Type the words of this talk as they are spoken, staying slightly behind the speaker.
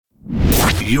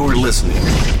You're listening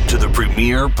to the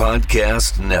Premier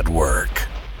Podcast Network.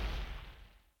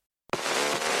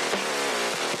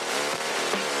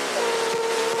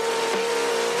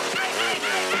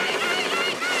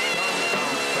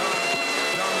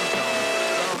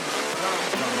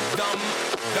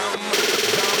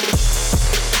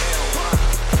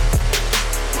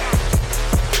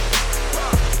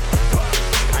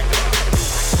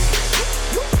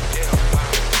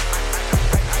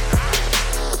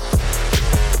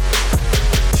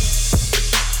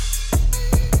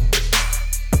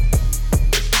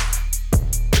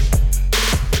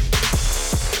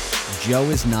 Joe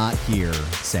is not here,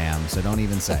 Sam, so don't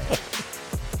even say it.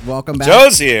 Welcome back.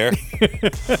 Joe's here.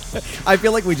 I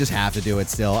feel like we just have to do it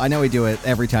still. I know we do it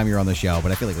every time you're on the show,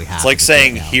 but I feel like we have to. It's like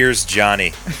saying, here's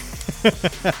Johnny.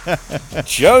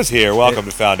 Joe's here. Welcome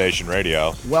to Foundation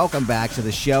Radio. Welcome back to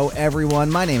the show,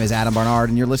 everyone. My name is Adam Barnard,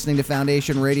 and you're listening to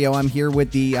Foundation Radio. I'm here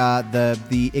with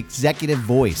the executive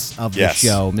voice of the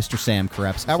show, Mr. Sam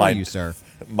Krebs. How are you, sir?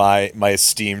 My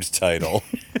esteemed title.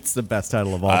 It's the best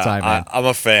title of all time, man. I'm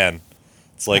a fan.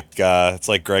 It's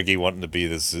like Greggy wanting to be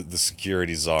the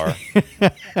security czar.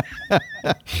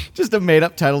 Just a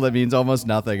made-up title that means almost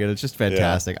nothing, and it's just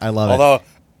fantastic. Yeah. I love it. Although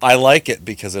I like it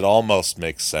because it almost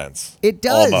makes sense. It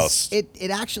does. Almost. It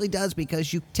actually does,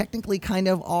 because you technically kind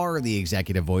of are the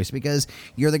executive voice, because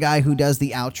you're the guy who does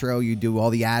the outro, you do all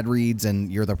the ad reads,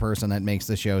 and you're the person that makes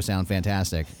the show sound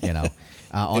fantastic, you know,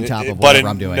 on top of whatever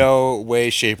I'm doing. But in no way,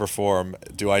 shape, or form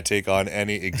do I take on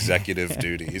any executive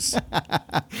duties.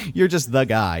 You're just the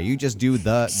guy. You just do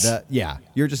yeah,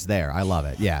 you're just there. I love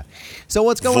it. Yeah. So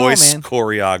what's going voice on, man? Voice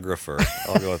choreographer.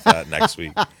 I'll go with that next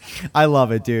week. I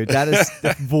love it, dude. That is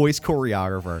voice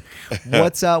choreographer.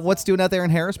 What's doing out there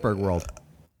in Harrisburg world?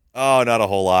 Oh, not a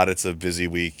whole lot. It's a busy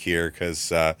week here because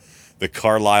the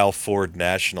Carlisle Ford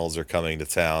Nationals are coming to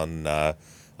town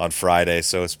on Friday,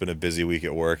 so it's been a busy week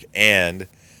at work. And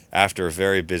after a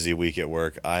very busy week at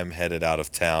work, I'm headed out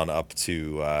of town up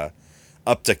to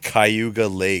Cayuga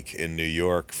Lake in New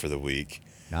York for the week.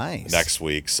 Nice. Next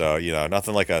week. So,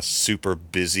 nothing like a super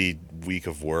busy week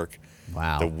of work.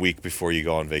 Wow. The week before you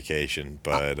go on vacation,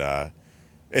 but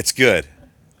it's good.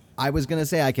 I was gonna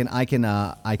say I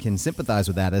can sympathize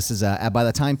with that. This is by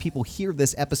the time people hear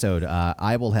this episode,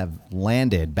 I will have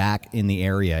landed back in the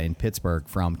area in Pittsburgh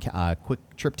from a quick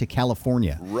trip to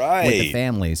California with the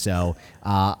family. So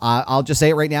I'll just say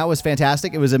it right now. It was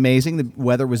fantastic. It was amazing. The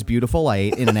weather was beautiful. I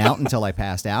ate in and out until I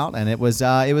passed out, and it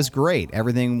was great.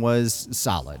 Everything was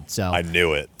solid. So I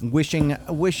knew it. Wishing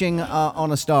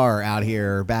on a star out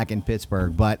here back in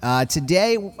Pittsburgh. But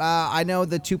today, I know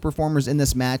the two performers in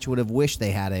this match would have wished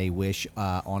they had a wish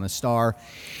on a star.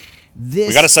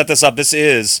 We got to set this up. This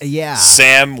is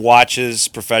Sam watches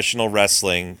professional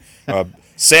wrestling.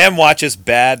 Sam watches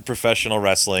bad professional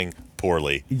wrestling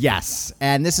poorly. Yes,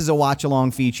 and this is a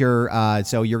watch-along feature,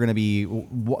 so you're going to be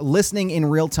listening in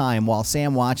real time while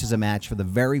Sam watches a match for the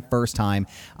very first time.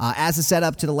 As a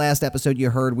setup to the last episode you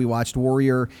heard, we watched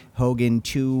Warrior Hogan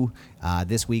 2.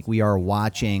 This week we are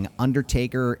watching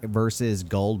Undertaker versus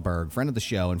Goldberg, friend of the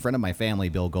show and friend of my family,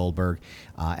 Bill Goldberg,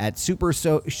 at Super,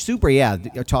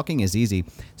 talking is easy,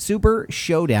 Super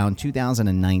Showdown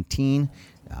 2019.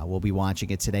 We'll be watching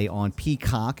it today on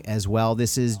Peacock as well.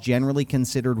 This is generally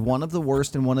considered one of the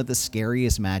worst and one of the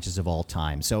scariest matches of all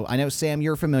time. So I know, Sam,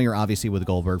 you're familiar, obviously, with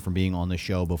Goldberg from being on the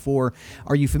show before.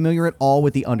 Are you familiar at all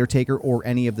with The Undertaker or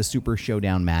any of the Super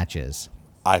Showdown matches?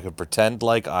 I could pretend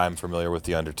like I'm familiar with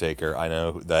The Undertaker. I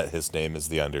know that his name is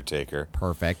The Undertaker.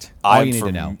 Perfect. All you need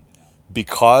to know.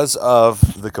 Because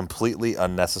of the completely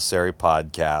unnecessary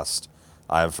podcast,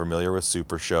 I'm familiar with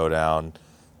Super Showdown.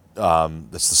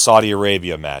 It's the Saudi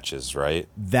Arabia matches, right?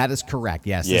 That is correct,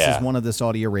 yes. Yeah. This is one of the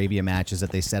Saudi Arabia matches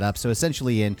that they set up. So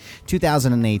essentially in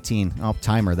 2018,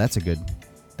 timer, that's good.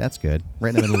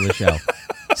 Right in the middle of the show.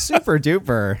 Super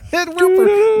duper.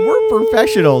 We're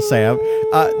professionals, Sam.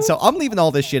 So I'm leaving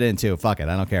all this shit in too. Fuck it,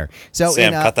 I don't care. So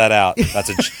Sam, cut that out.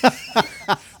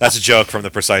 That's a joke from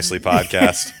the Precisely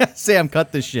podcast. Sam,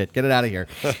 cut this shit. Get it out of here.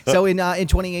 So in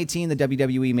 2018, the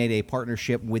WWE made a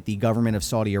partnership with the government of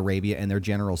Saudi Arabia and their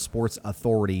General Sports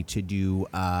Authority to do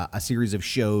a series of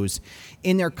shows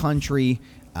in their country.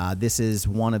 This is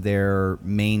one of their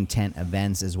main tent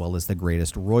events, as well as the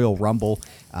Greatest Royal Rumble.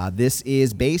 This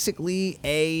is basically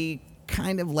a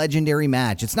kind of legendary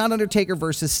match. It's not Undertaker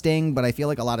versus Sting, but I feel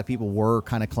like a lot of people were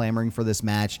kind of clamoring for this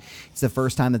match. It's the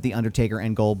first time that the Undertaker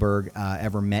and Goldberg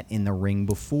ever met in the ring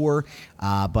before,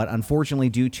 but unfortunately,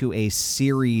 due to a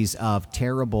series of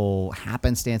terrible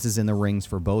happenstances in the rings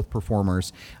for both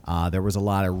performers, there was a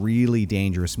lot of really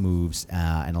dangerous moves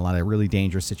and a lot of really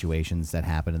dangerous situations that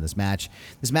happened in this match.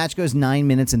 This match goes 9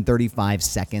 minutes and 35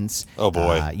 seconds. Oh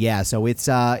boy. Yeah, so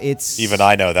it's even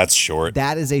I know that's short.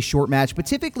 That is a short match, but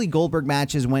typically Goldberg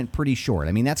matches went pretty short.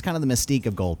 I mean, that's kind of the mystique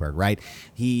of Goldberg, right?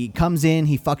 He comes in,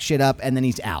 he fucks shit up, and then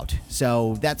he's out.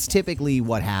 So that's typically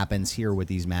what happens here with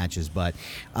these matches. But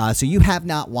so you have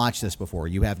not watched this before.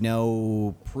 You have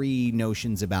no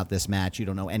pre-notions about this match. You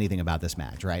don't know anything about this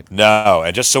match, right? No,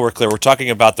 and just so we're clear, we're talking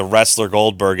about the wrestler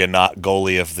Goldberg and not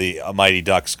goalie of the Mighty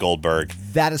Ducks Goldberg.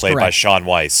 That is played correct. by Shawn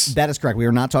Weiss. That is correct. We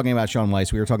were not talking about Shawn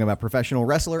Weiss. We were talking about professional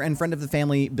wrestler and friend of the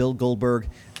family, Bill Goldberg,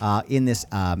 in this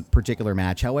particular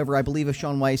match. However, I believe if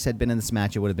Shawn Weiss had been in this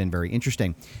match, it would have been very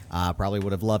interesting. Probably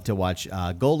would have loved to watch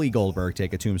goalie Goldberg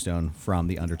take a tombstone from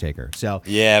The Undertaker. So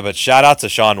Yeah, but shout out to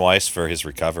Shawn Weiss for his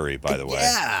recovery, by the way.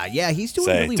 Yeah, he's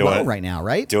doing really well right now,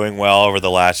 right? Doing well over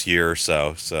the last year or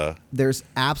so. So there's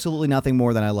absolutely nothing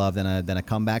more than I love than a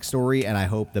comeback story, and I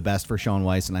hope the best for Shawn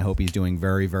Weiss, and I hope he's doing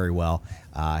very, very well.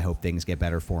 I hope things get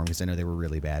better for him because I know they were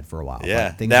really bad for a while.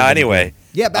 Yeah. Now, anyway.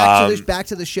 Yeah, back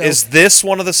to the show. Is this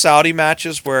one of the Saudi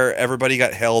matches where everybody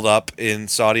got held up in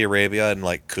Saudi Arabia and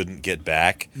like couldn't get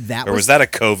back? Or was that a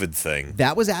COVID thing?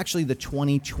 That was actually the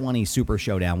 2020 Super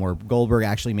Showdown where Goldberg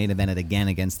actually main evented again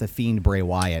against the Fiend Bray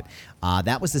Wyatt.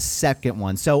 That was the second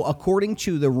one. So according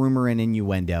to the rumor and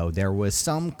innuendo, there was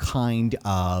some kind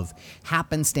of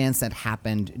happenstance that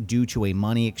happened due to a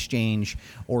money exchange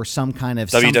or some kind of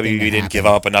WWE didn't give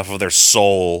up enough of their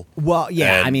soul. Well,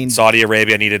 yeah, I mean, Saudi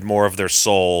Arabia needed more of their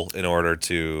soul in order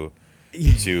to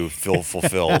feel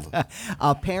fulfilled.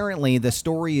 Apparently, the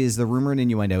story is, the rumor and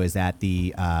innuendo is that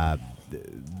the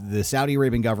Saudi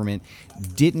Arabian government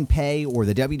didn't pay, or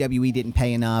the WWE didn't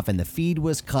pay enough, and the feed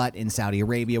was cut in Saudi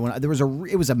Arabia. It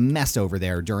was a mess over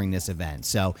there during this event.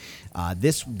 So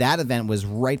that event was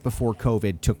right before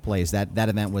COVID took place. That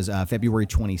event was February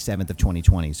 27th of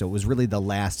 2020. So it was really the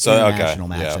last international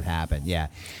match that happened. Yeah,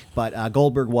 but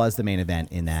Goldberg was the main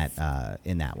event in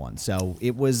that one. So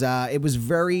it was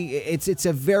it's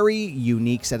a very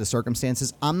unique set of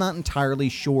circumstances. I'm not entirely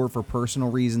sure, for personal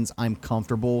reasons, I'm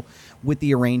comfortable with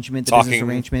the business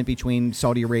arrangement between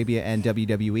Saudi Arabia and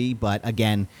WWE. But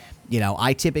again,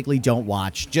 I typically don't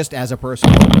watch, just as a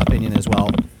personal opinion as well,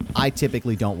 I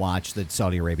typically don't watch the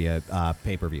Saudi Arabia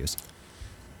pay-per-views.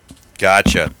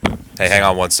 Gotcha. Hey, hang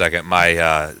on one second. My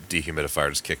dehumidifier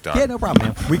just kicked on. Yeah, no problem,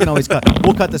 man. We can always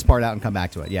we'll cut this part out and come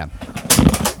back to it. Yeah.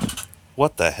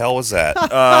 What the hell was that?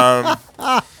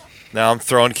 Now I'm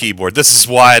throwing keyboard. This is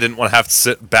why I didn't want to have to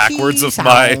sit backwards of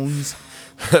my...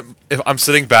 If I'm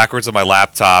sitting backwards on my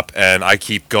laptop and I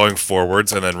keep going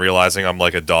forwards and then realizing I'm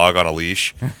like a dog on a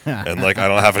leash and like I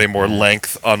don't have any more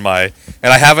length on my,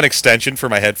 and I have an extension for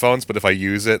my headphones, but if I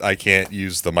use it, I can't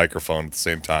use the microphone at the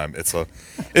same time. It's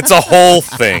a whole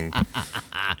thing.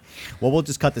 Well, we'll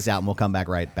just cut this out and we'll come back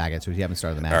right back at it. So we haven't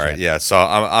started the match All right, yet. yeah. So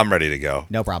I'm ready to go.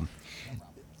 No problem.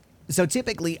 So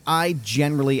typically, I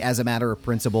generally, as a matter of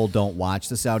principle, don't watch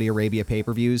the Saudi Arabia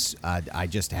pay-per-views. I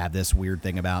just have this weird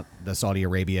thing about the Saudi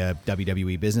Arabia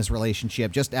WWE business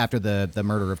relationship. Just after the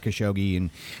murder of Khashoggi and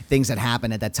things that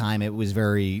happened at that time, it was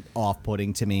very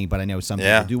off-putting to me. But I know some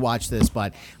people do watch this.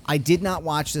 But I did not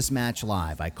watch this match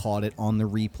live. I caught it on the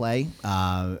replay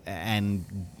and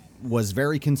was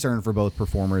very concerned for both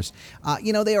performers.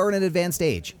 They are in an advanced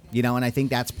age, and I think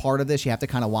that's part of this. You have to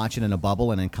kind of watch it in a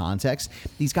bubble and in context.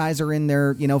 These guys are in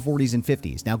their, 40s and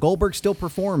 50s. Now, Goldberg still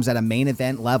performs at a main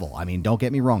event level. I mean, don't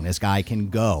get me wrong. This guy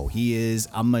can go. He is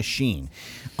a machine.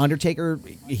 Undertaker,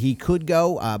 he could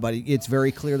go, but it's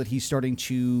very clear that he's starting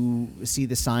to see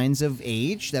the signs of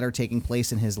age that are taking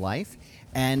place in his life.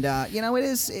 And,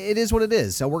 it is what it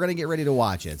is. So we're going to get ready to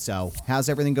watch it. So how's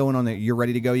everything going on there? You're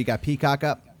ready to go? You got Peacock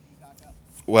up?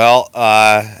 Well,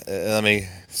 let me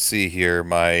see here.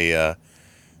 My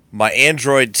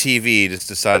Android TV just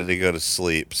decided to go to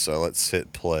sleep, so let's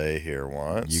hit play here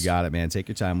once. You got it, man. Take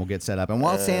your time. We'll get set up. And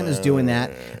while Sam is doing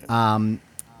that,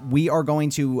 we are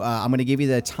going to, I'm going to give you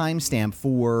the timestamp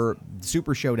for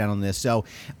Super Showdown on this. So,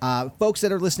 folks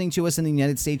that are listening to us in the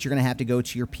United States, you're going to have to go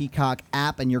to your Peacock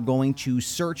app and you're going to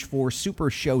search for Super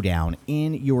Showdown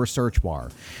in your search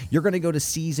bar. You're going to go to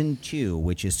Season 2,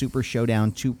 which is Super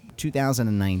Showdown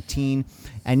 2019,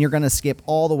 and you're going to skip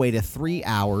all the way to 3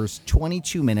 hours,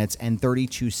 22 minutes, and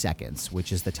 32 seconds,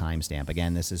 which is the timestamp.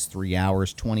 Again, this is 3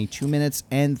 hours, 22 minutes,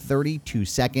 and 32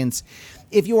 seconds.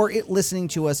 If you're listening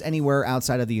to us anywhere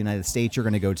outside of the the United States, you're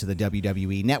going to go to the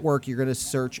WWE Network. You're going to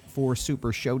search for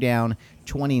Super Showdown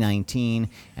 2019,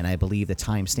 and I believe the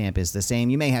timestamp is the same.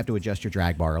 You may have to adjust your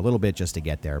drag bar a little bit just to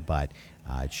get there, but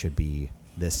it should be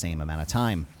the same amount of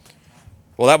time.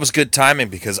 Well, that was good timing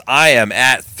because I am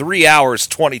at 3 hours,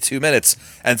 22 minutes,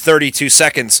 and 32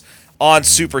 seconds on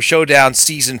Super Showdown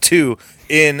Season 2.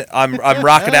 I'm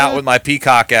rocking out with my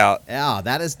peacock out. Yeah,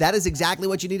 that is exactly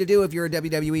what you need to do if you're a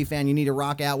WWE fan. You need to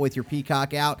rock out with your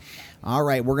peacock out. All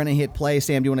right, we're going to hit play.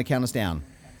 Sam, do you want to count us down?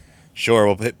 Sure,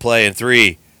 we'll hit play in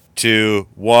 3, 2,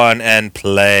 1, and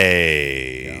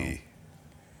play.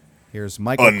 Here's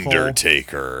Michael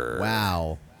Undertaker. Cole.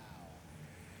 Wow.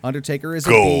 Undertaker is a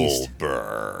beast.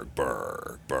 Goldberg.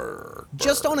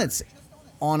 Just on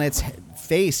its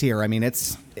face here, I mean,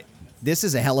 this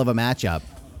is a hell of a matchup.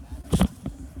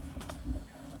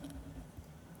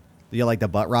 Do you like the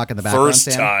butt rock in the background, First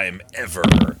Sam? time ever.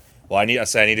 Well, I need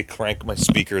to crank my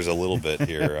speakers a little bit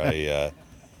here.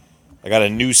 I got a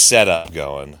new setup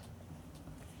going.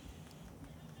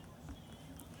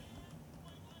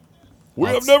 We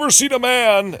have never seen a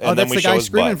man. And that's then the guy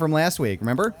screaming from last week.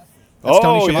 Remember? That's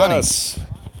Tony Schiavone. Yes.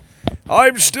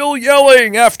 I'm still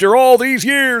yelling after all these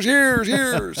years.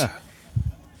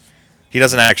 He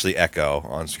doesn't actually echo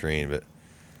on screen, but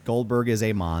Goldberg is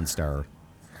a monster.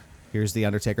 Here's the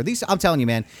Undertaker. I'm telling you,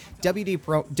 man, WWE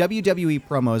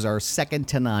promos are second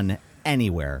to none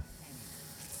anywhere.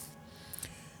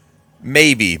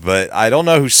 maybe, but I don't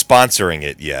know who's sponsoring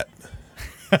it yet.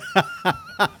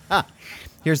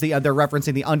 Here's they're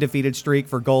referencing the undefeated streak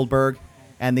for Goldberg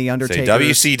and the Undertaker.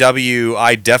 WCW,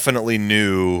 I definitely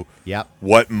knew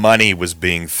what money was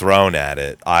being thrown at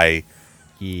it.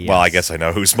 Yes. Well, I guess I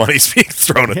know whose money's being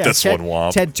thrown at this one,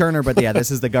 Womp. Ted Turner, but yeah,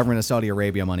 this is the government of Saudi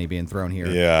Arabia money being thrown here.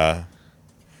 Yeah.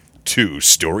 2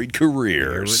 storied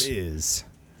careers. There it is.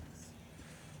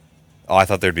 Oh, I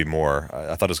thought there'd be more.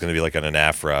 I thought it was going to be like an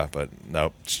Afra, but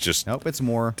nope. It's just... Nope, it's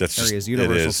more. That's there just, he is,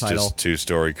 Universal title. Just 2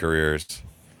 storied careers.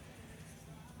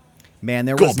 Man,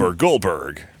 there was...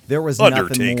 Goldberg. There was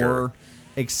nothing more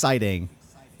exciting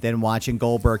than watching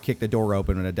Goldberg kick the door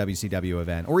open at a WCW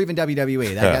event, or even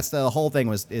WWE. That's the whole thing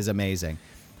is amazing.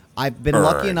 I've been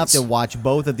lucky enough to watch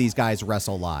both of these guys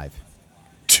wrestle live.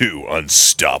 2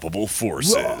 unstoppable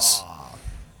forces.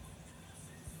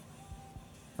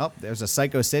 Oh, there's a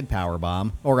Psycho Sid power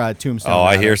bomb or a tombstone. Oh,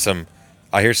 I hear some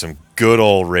good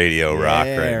old radio rock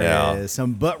right now. There is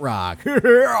some butt rock.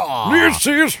 This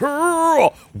is her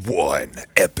one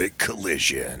epic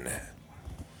collision.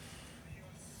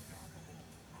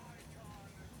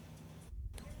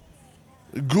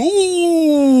 Goldberg.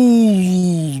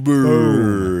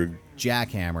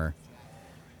 Jackhammer.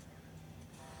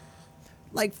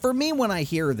 Like, for me, when I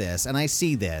hear this and I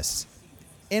see this,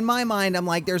 in my mind, I'm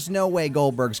like, there's no way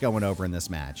Goldberg's going over in this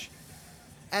match.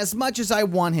 As much as I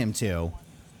want him to,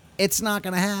 it's not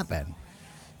going to happen.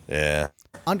 Yeah.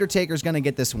 Undertaker's going to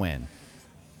get this win.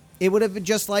 It would have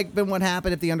just been what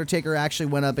happened if the Undertaker actually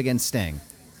went up against Sting.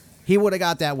 He would have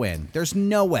got that win. There's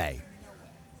no way.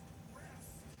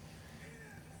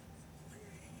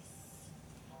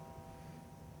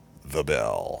 The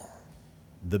bell.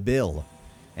 The bill.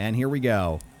 And here we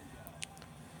go.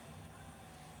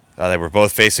 They were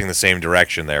both facing the same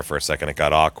direction there for a second. It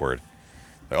got awkward.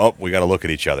 Oh, we got to look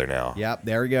at each other now. Yep,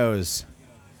 there he goes.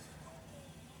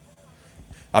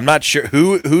 I'm not sure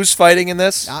who's fighting in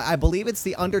this. I believe it's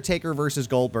the Undertaker versus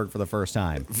Goldberg for the first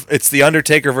time. It's the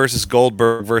Undertaker versus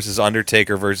Goldberg versus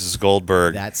Undertaker versus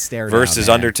Goldberg. That's stare down, versus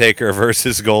man. Undertaker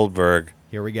versus Goldberg.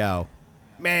 Here we go.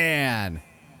 Man.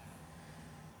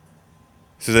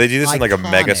 So they do this in like a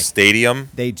mega stadium?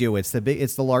 They do. It's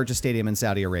the largest stadium in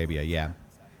Saudi Arabia, yeah.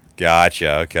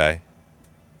 Gotcha, okay.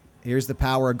 Here's the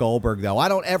power of Goldberg, though. I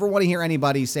don't ever want to hear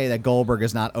anybody say that Goldberg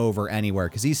is not over anywhere,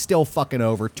 because he's still fucking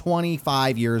over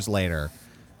 25 years later.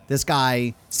 This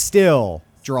guy still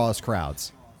draws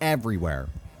crowds everywhere.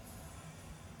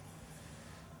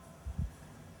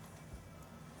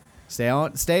 Stay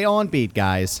on beat,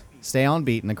 guys. Stay on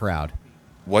beat in the crowd.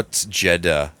 What's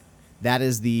Jeddah? That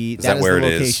is the where it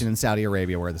location is? In Saudi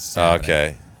Arabia where this is happening.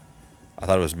 Okay. I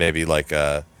thought it was maybe like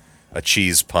a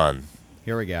cheese pun.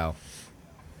 Here we go.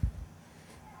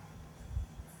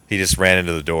 He just ran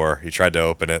into the door. He tried to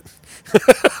open it.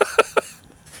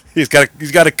 He's got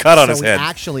a cut on his head. He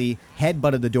actually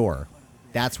headbutted the door.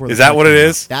 That's where. Is that what it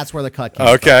is? That's where the cut came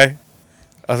from. Okay.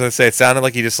 I was gonna say it sounded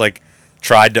like he just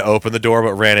tried to open the door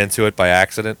but ran into it by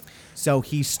accident. So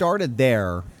he started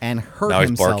there and hurt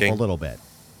himself a little bit.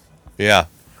 Yeah.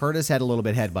 Hurt his head a little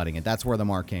bit headbutting it. That's where the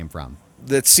mark came from.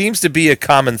 That seems to be a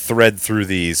common thread through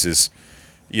these is,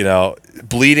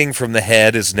 bleeding from the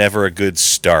head is never a good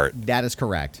start. That is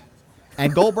correct.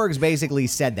 And Goldberg's basically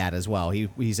said that as well.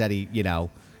 He said he,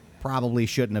 probably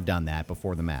shouldn't have done that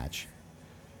before the match.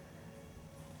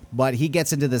 But he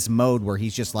gets into this mode where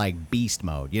he's just like beast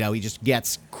mode. He just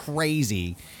gets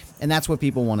crazy, and that's what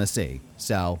people want to see.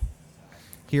 So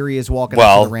here he is walking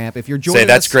up to the ramp. If you're joining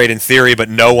that's us, great in theory, but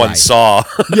no one saw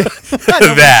no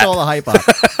that. one saw the hype up.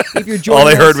 If you're joining All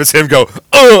they heard was him go,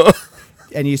 ugh!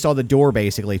 And you saw the door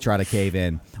basically try to cave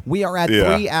in. We are at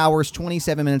 3 hours,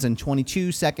 27 minutes, and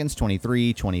 22 seconds,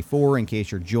 23, 24, in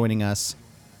case you're joining us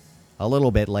a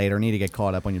little bit later. Need to get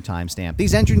caught up on your timestamp.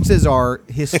 These entrances are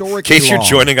historically in case long. you're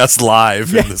joining us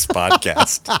live in this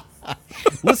podcast.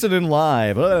 Listening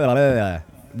live.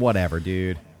 Whatever,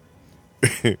 dude.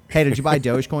 Hey, did you buy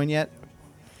Dogecoin yet?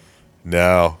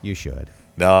 No. You should.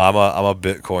 No, I'm a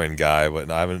Bitcoin guy, but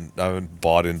I haven't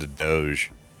bought into Doge.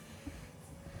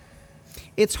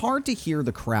 It's hard to hear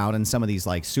the crowd in some of these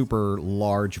like super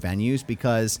large venues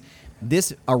because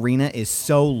this arena is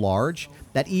so large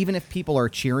that even if people are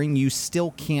cheering, you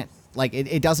still can't, like,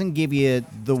 it doesn't give you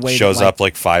the way shows up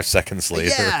like 5 seconds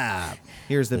later. Yeah.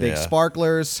 Here's the big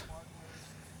sparklers.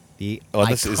 The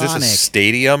is this a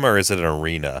stadium or is it an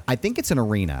arena? I think it's an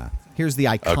arena. Here's the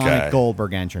iconic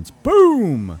Goldberg entrance.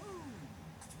 Boom!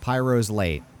 Pyro's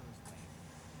late.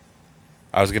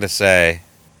 I was going to say,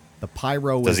 the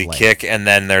pyro was late. Does he kick and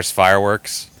then there's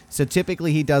fireworks? So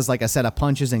typically he does like a set of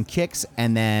punches and kicks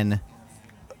and then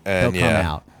he'll come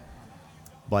out.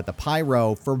 But the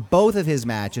pyro for both of his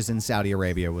matches in Saudi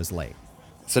Arabia was late.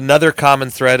 It's another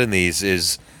common thread in these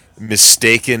is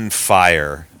mistaken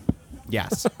fire.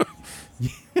 Yes.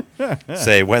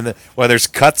 Say when there's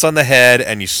cuts on the head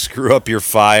and you screw up your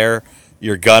fire,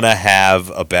 you're gonna have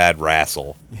a bad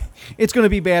wrestle. It's gonna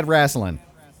be bad wrestling.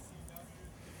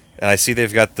 And I see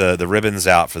they've got the ribbons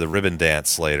out for the ribbon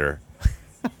dance later.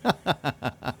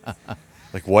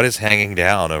 Like, what is hanging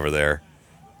down over there?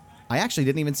 I actually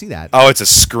didn't even see that. Oh, it's a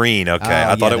screen. Okay,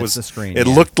 I thought it was a screen. It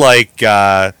looked like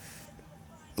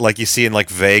you see in like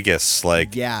Vegas,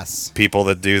 like people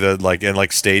that do the like in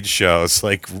like stage shows,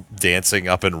 like dancing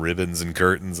up in ribbons and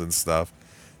curtains and stuff.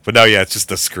 But no, it's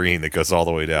just a screen that goes all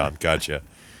the way down. Gotcha.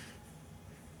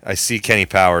 I see Kenny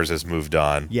Powers has moved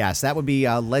on. Yes, that would be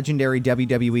legendary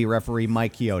WWE referee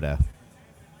Mike Chioda.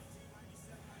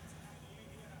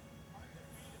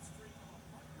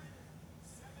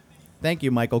 Thank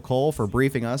you, Michael Cole, for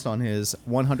briefing us on his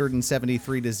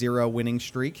 173-0 winning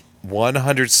streak.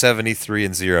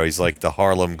 173-0. He's like the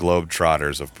Harlem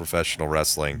Globetrotters of professional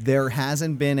wrestling. There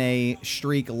hasn't been a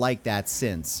streak like that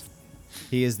since.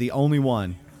 He is the only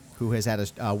one who has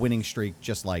had a winning streak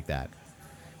just like that.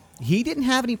 He didn't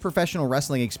have any professional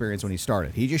wrestling experience when he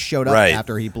started. He just showed up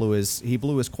after he blew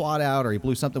his quad out, or he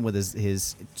blew something with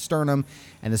his sternum,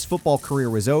 and his football career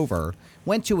was over.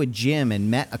 Went to a gym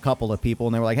and met a couple of people,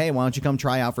 and they were like, hey, why don't you come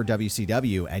try out for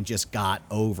WCW? And just got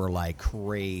over like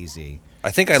crazy.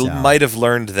 I think I might have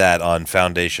learned that on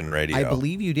Foundation Radio. I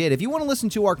believe you did. If you want to listen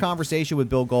to our conversation with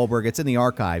Bill Goldberg, it's in the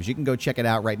archives. You can go check it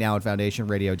out right now at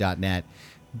foundationradio.net.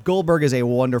 Goldberg is a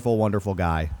wonderful, wonderful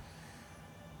guy.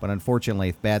 But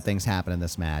unfortunately, bad things happen in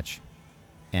this match,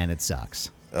 and it sucks.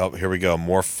 Oh, here we go.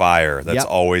 More fire. That's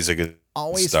always a good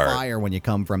start. Fire when you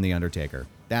come from the Undertaker.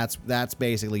 That's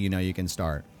basically, you can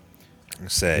start.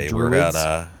 Say, we're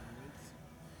on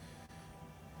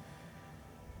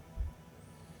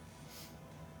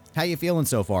How you feeling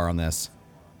so far on this?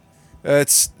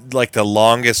 It's like the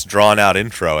longest drawn-out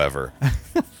intro ever.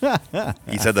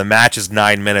 He said the match is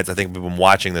 9 minutes. I think we've been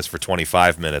watching this for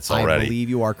 25 minutes already. I believe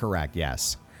you are correct,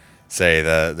 yes. Say,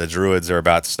 the Druids are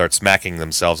about to start smacking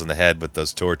themselves in the head with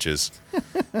those torches.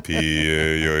 Pie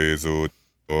Jesu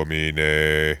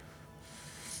Domine,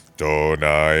 dona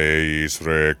eis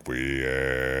requiem.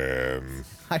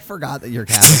 I forgot that you're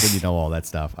Catholic and you know all that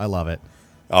stuff. I love it.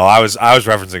 Oh, I was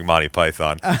referencing Monty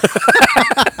Python.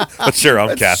 But sure,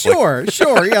 I'm Catholic.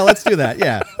 Sure. Yeah, let's do that.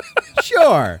 Yeah.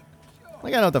 Sure.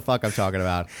 Like, I know what the fuck I'm talking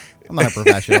about. I'm not a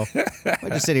professional. I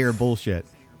just sit here and bullshit.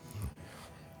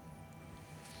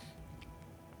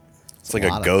 It's like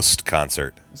a ghost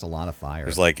concert. There's a lot of fire.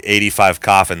 There's like 85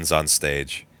 coffins on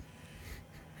stage.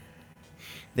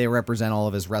 They represent all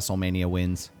of his WrestleMania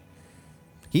wins.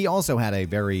 He also had a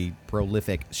very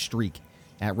prolific streak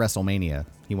at WrestleMania.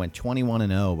 He went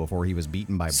 21-0 before he was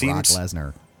beaten by Brock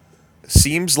Lesnar.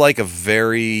 Seems like a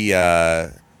very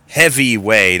heavy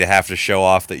way to have to show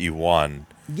off that you won.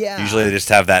 Yeah. Usually they just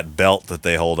have that belt that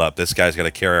they hold up. This guy's got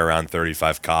to carry around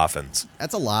 35 coffins.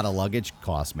 That's a lot of luggage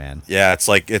cost, man. Yeah, it's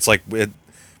like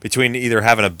between either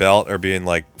having a belt or being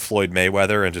like Floyd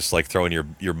Mayweather and just like throwing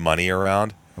your money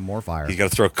around. And more fire. You got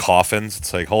to throw coffins.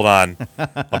 It's like, hold on,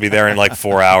 I'll be there in like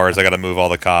 4 hours. I got to move all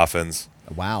the coffins.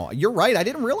 Wow, you're right. I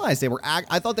didn't realize they were.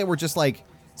 I thought they were just like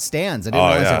stands. I didn't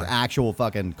realize they were actual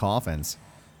fucking coffins.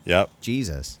 Yep.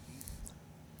 Jesus.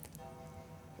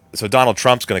 So Donald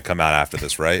Trump's going to come out after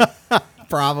this, right?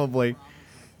 Probably.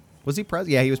 Was he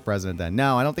president? Yeah, he was president then.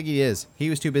 No, I don't think he is. He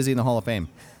was too busy in the Hall of Fame.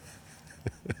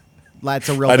 That's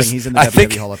a real thing. He's in the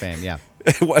WWE Hall of Fame. Yeah.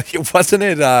 Wasn't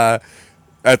it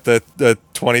at the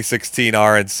 2016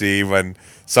 RNC when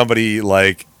somebody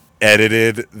like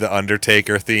edited the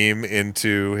Undertaker theme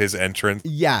into his entrance?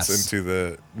 Yes. Into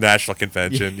the national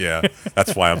convention. Yeah.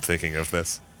 That's why I'm thinking of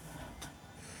this.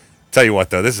 Tell you what,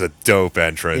 though, this is a dope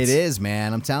entrance. It is,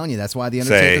 man. I'm telling you. That's why the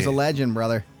Undertaker's a legend,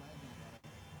 brother.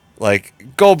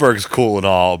 Like, Goldberg's cool and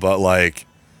all, but, like,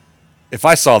 if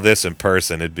I saw this in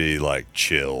person, it'd be, like,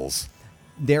 chills.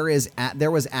 There was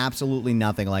absolutely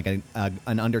nothing like an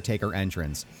Undertaker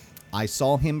entrance. I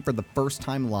saw him for the first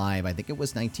time live. I think it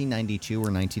was 1992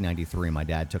 or 1993. My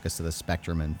dad took us to the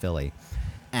Spectrum in Philly.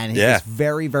 And he was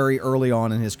very, very early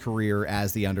on in his career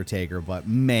as The Undertaker. But,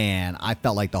 man, I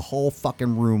felt like the whole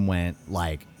fucking room went,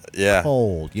 like,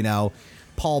 cold. You know,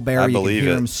 Paul Bearer, you could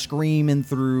hear him screaming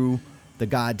through the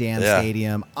goddamn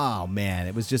stadium. Oh, man,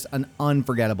 it was just an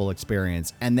unforgettable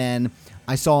experience. And then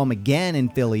I saw him again in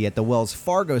Philly at the Wells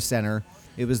Fargo Center.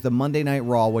 It was the Monday Night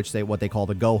Raw, what they call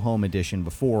the go-home edition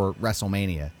before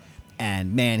WrestleMania.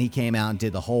 And, man, he came out and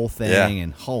did the whole thing.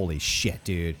 And holy shit,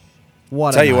 dude.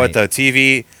 What Tell you what, though,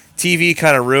 TV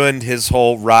kind of ruined his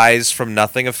whole rise from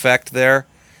nothing effect there.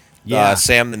 Yeah.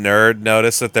 Sam the Nerd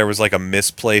noticed that there was like a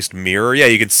misplaced mirror. Yeah,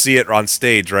 you could see it on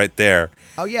stage right there.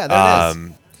 Oh, yeah, there it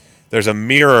is. There's a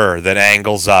mirror that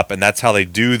angles up, and that's how they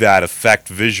do that effect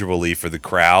visually for the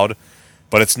crowd.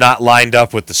 But it's not lined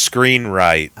up with the screen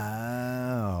right.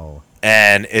 Oh.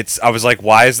 And I was like,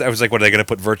 why is that? I was like, what, are they going to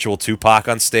put virtual Tupac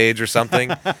on stage or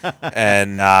something?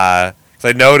 And so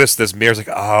I noticed this mirror. I was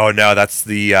like, oh no, that's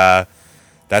the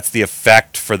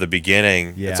effect for the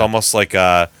beginning. Yeah. It's almost like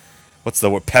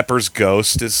Pepper's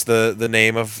Ghost is the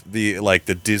name of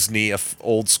the Disney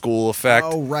old school effect.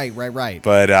 Oh right.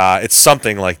 But it's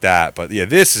something like that. But yeah,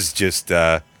 this is just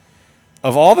of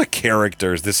all the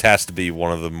characters, this has to be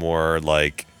one of the more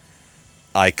like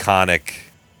iconic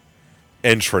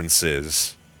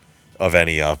entrances of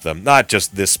any of them. Not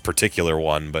just this particular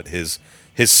one, but his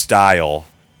style.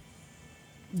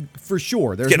 For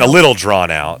sure, there's getting a little drawn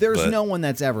out. There's no one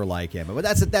that's ever like him, but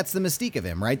that's the mystique of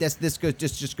him, right? This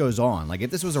just goes on. Like if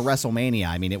this was a WrestleMania,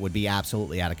 I mean, it would be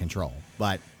absolutely out of control.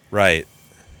 But right.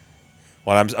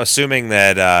 Well, I'm assuming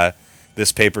that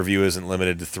this pay-per-view isn't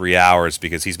limited to 3 hours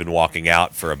because he's been walking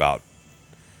out for about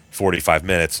 45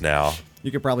 minutes now.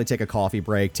 You could probably take a coffee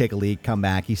break, take a leak, come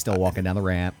back. He's still walking down the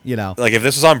ramp. You know, like if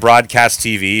this was on broadcast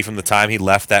TV from the time he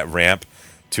left that ramp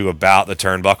to about the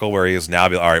turnbuckle where he is now,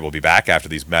 all right, we'll be back after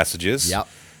these messages. Yep.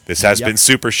 This has been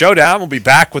Super Showdown. We'll be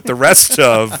back with the rest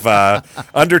of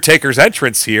Undertaker's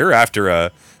entrance here after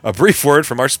a brief word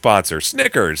from our sponsor,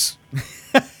 Snickers.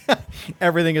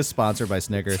 Everything is sponsored by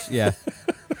Snickers. Yeah.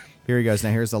 Here he goes. Now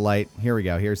here's the light. Here we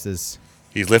go. Here's his.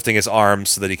 He's lifting his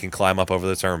arms so that he can climb up over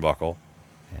the turnbuckle.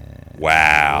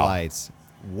 Wow. Lights.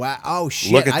 Wow. Oh,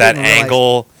 shit. Look at that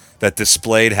angle that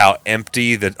displayed how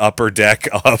empty the upper deck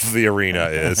of the arena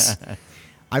is.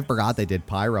 I forgot they did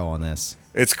pyro on this.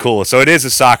 It's cool. So it is a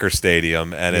soccer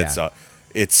stadium, and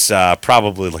it's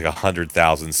probably like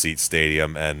 100,000 seat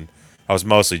stadium. And I was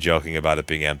mostly joking about it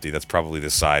being empty. That's probably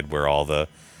the side where all the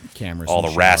cameras, all the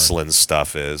Rasslin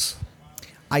stuff is.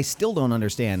 I still don't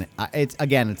understand. It's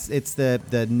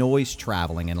the noise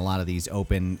traveling in a lot of these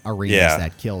open arenas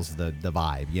that kills the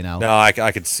vibe. You know. No, I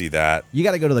could see that. You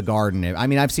got to go to the Garden. I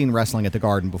mean, I've seen wrestling at the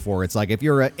Garden before. It's like if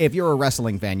you're a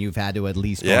wrestling fan, you've had to at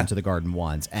least go into the Garden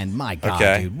once. And my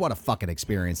God, dude, what a fucking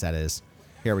experience that is.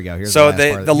 Here we go. Here's so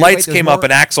the lights came up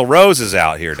and Axl Rose is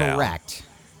out here now. Correct.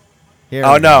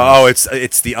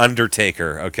 It's the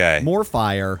Undertaker. Okay. More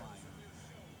fire.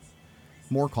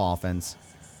 More coffins.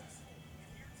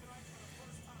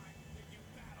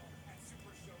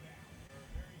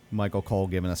 Michael Cole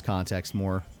giving us context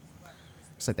more.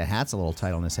 Looks like the hat's a little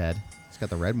tight on his head. He's got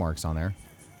the red marks on there.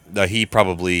 He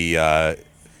probably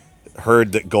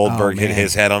heard that Goldberg hit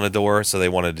his head on a door, so they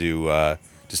wanted to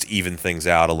just even things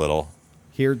out a little.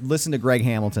 Here, listen to Greg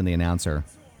Hamilton, the announcer.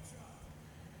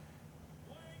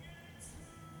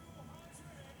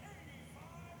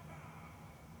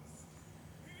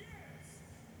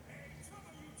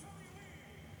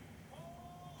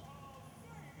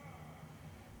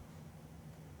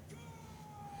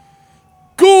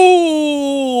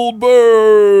 Goldberg!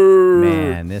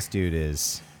 Man, this dude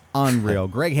is unreal.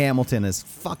 Greg Hamilton is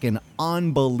fucking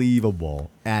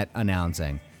unbelievable at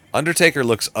announcing. Undertaker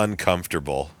looks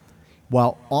uncomfortable.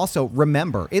 Well, also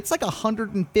remember, it's like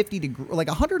 130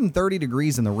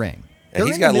 degrees in the ring. And They're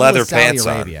he's in got the middle leather of Saudi pants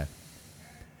on. Arabia.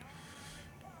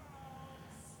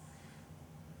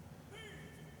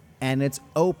 And it's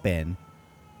open.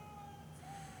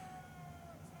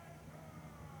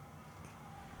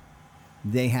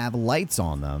 They have lights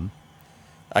on them.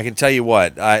 I can tell you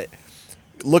what,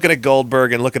 looking at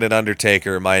Goldberg and looking at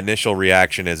Undertaker, my initial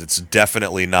reaction is it's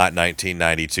definitely not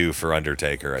 1992 for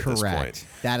Undertaker at this point.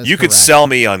 That is you could correct. sell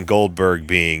me on Goldberg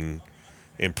being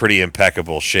in pretty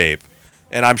impeccable shape,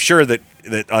 and I'm sure that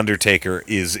Undertaker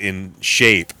is in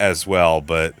shape as well,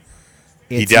 but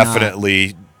he It's not.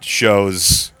 definitely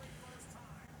shows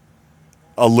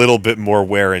a little bit more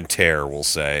wear and tear, we'll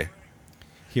say.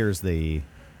 Here's the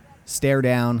stare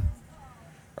down.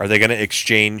 Are they going to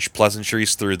exchange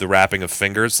pleasantries through the wrapping of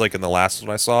fingers like in the last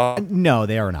one I saw? No,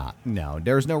 they are not. No,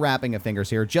 there's no wrapping of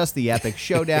fingers here. Just the epic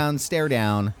showdown, stare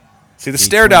down. See, the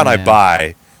stare down I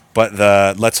buy, but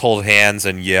the let's hold hands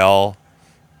and yell.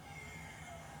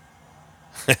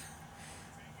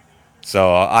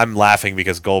 So I'm laughing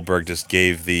because Goldberg just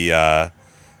gave the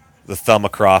thumb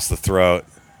across the throat.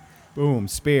 Boom,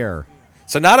 spear.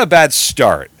 So not a bad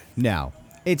start. No,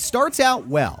 it starts out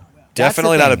well.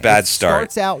 Definitely That's the not a thing. bad It start.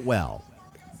 Starts out well.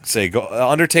 Say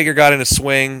Undertaker got in a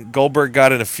swing. Goldberg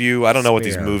got in a few. I don't know what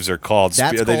these Spear. moves are called.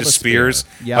 That's Are they called just a spear. spears?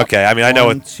 Yep. Okay, I mean I know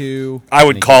One, it. two. I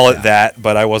would and he call gets it out. that,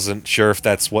 but I wasn't sure if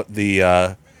that's what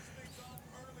the.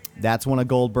 That's one of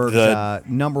Goldberg's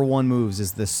number one moves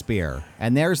is the spear.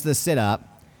 And there's the sit-up.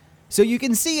 So you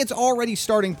can see it's already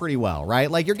starting pretty well,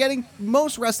 right? Like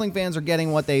most wrestling fans are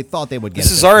getting what they thought they would get.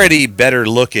 This is already better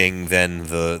looking than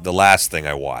the last thing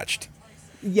I watched.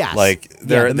 Yes. Like,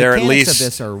 they're the at mechanics least- of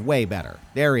this are way better.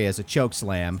 There he is, a choke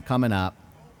slam coming up.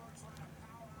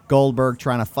 Goldberg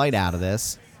trying to fight out of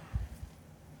this.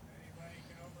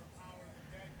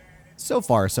 So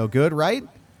far, so good, right?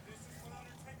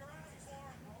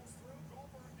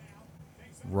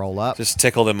 Roll up. Just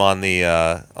tickled him on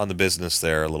the business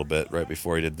there a little bit right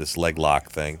before he did this leg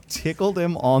lock thing. Tickled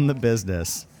him on the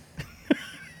business.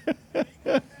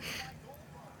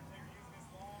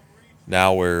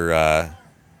 Now we're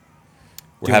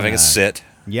Doing having a sit.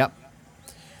 Yep.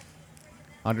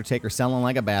 Undertaker selling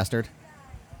like a bastard.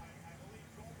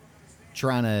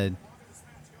 Trying to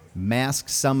mask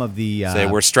some of the. Say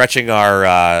we're stretching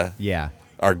our Yeah.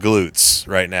 our glutes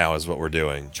right now is what we're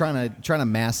doing. Trying to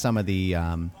mask some of the.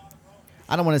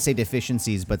 I don't want to say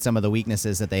deficiencies, but some of the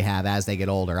weaknesses that they have as they get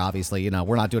older. Obviously,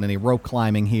 we're not doing any rope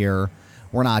climbing here.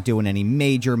 We're not doing any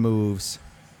major moves.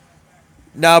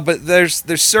 No, but there's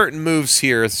certain moves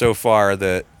here so far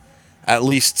that at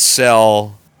least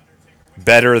sell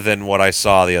better than what I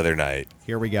saw the other night.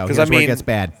 Here we go. 'Cause, Here's I where it mean- gets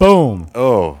bad. Boom.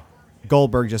 Oh,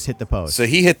 Goldberg just hit the post. so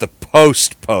he hit the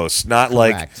post, not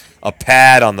like Correct. a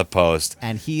pad on the post.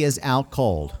 And he is out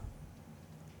cold.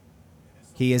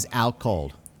 He is out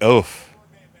cold. Oof.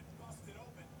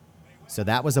 So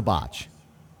that was a botch.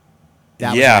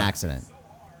 That was Yeah. an accident.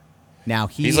 Now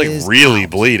He's like is really out.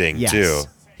 bleeding Yes. too.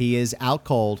 He is out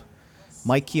cold.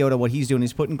 Mike Chioda, what he's doing,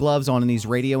 he's putting gloves on and he's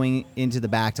radioing into the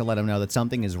back to let him know that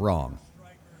something is wrong.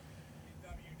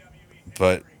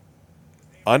 But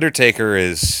Undertaker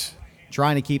is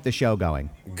Trying to keep the show going.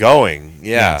 going,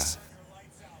 yeah. Yes.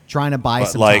 Trying to buy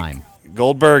But some like time.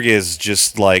 Goldberg is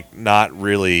just like not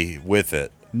really with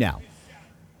it. No.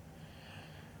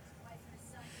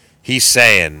 He's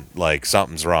saying like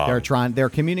something's wrong. They're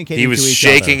communicating He was to each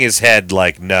shaking other. his head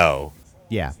like no.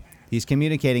 Yeah. He's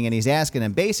communicating and he's asking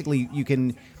him. Basically, you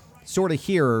can sort of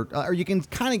hear, or you can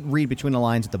kind of read between the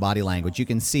lines with the body language. You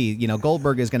can see,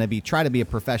 Goldberg is going to try to be a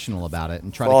professional about it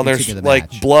and try Well, to there's continue the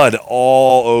like match. blood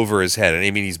all over his head, and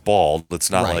I mean he's bald. It's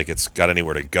not Right. like it's got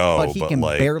anywhere to go. But he can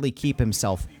like, barely keep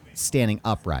himself standing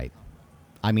upright.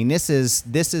 I mean, this is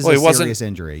Well, he a wasn't- serious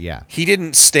injury. Yeah. he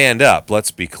didn't stand up.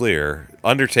 Let's be clear.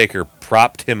 Undertaker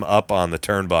propped him up on the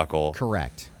turnbuckle,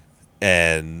 Correct.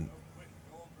 and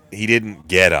he didn't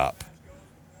get up.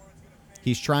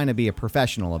 He's trying to be a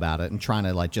professional about it and trying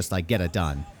to just get it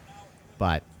done.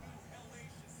 But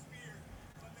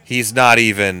He's not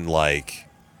even like.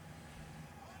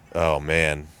 Oh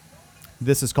man.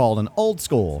 this is called an old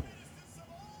school.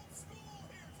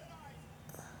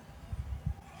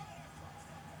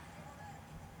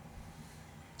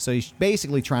 So he's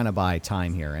basically trying to buy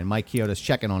time here, and Mike Chioda's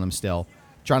checking on him still,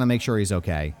 trying to make sure he's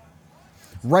okay.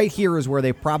 Right here is where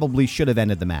they probably should have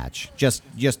ended the match. Just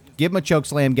give him a choke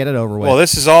slam, get it over with. Well,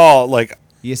 this is all like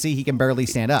You see, he can barely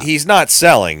stand up. he's not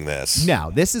selling this.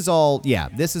 No, this is all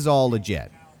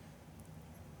legit.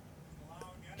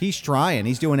 He's trying.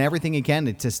 He's doing everything he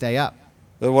can to stay up.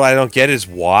 But what I don't get is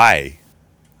why.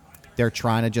 They're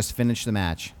trying to just finish the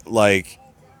match. Like,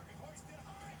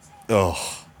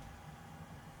 oh.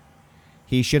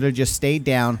 He should have just stayed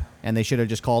down, and they should have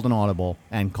just called an audible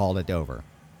and called it over.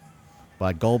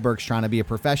 But Goldberg's trying to be a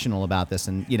professional about this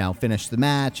and, finish the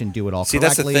match and do it all correctly. See,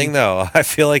 that's the thing, though. I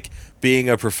feel like being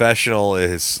a professional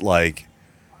is like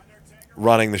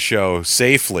running the show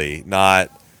safely,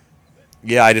 not,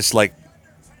 I just like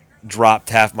dropped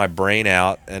half my brain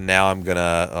out, and now I'm going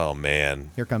to, oh,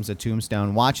 man. Here comes a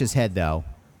tombstone. Watch his head, though.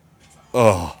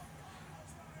 Oh.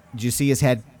 Did you see his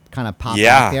head kind of pop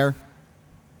back there?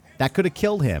 That could have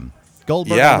killed him.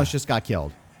 Goldberg almost just got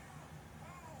killed.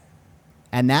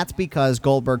 And that's because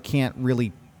Goldberg can't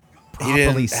really properly he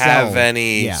didn't sell. Have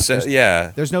any.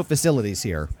 There's no facilities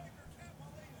here.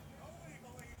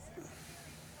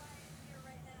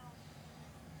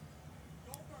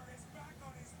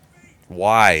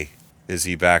 Why is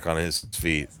he back on his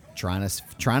feet? Trying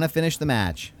to finish the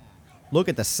match. Look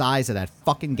at the size of that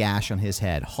fucking gash on his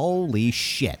head. Holy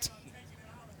shit.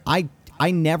 I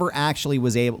never actually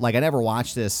was able, I never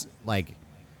watched this,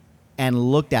 and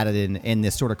looked at it in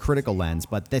this sort of critical lens,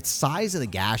 but the size of the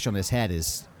gash on his head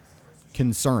is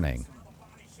concerning.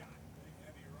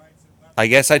 I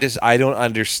guess I don't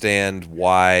understand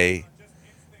why,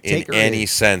 Taker in any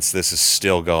sense, this is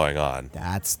still going on.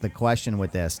 That's the question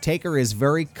with this. Taker is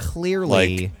very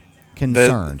clearly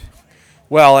concerned.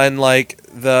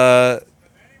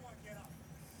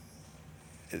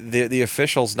 The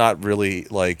official's not really,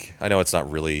 I know it's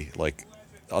not really,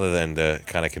 other than to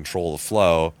kind of control the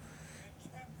flow,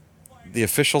 the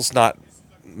official's not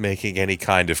making any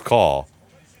kind of call.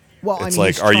 Well, it's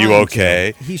he's are you trying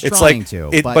okay? to. He's it's trying to.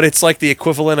 But it's like the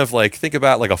equivalent of, think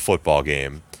about, a football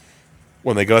game.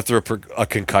 When they go through a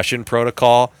concussion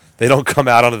protocol, they don't come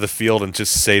out onto the field and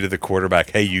just say to the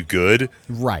quarterback, hey, you good?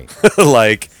 Right.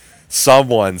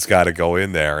 Someone's got to go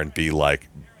in there and be like,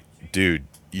 dude,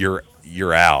 you're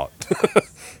out.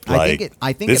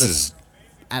 I think this is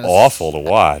awful to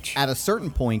watch. At a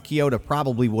certain point, Kyoto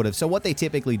probably would have. So what they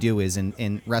typically do is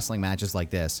in wrestling matches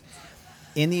like this,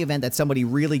 in the event that somebody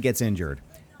really gets injured,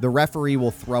 the referee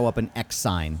will throw up an X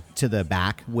sign to the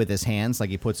back with his hands,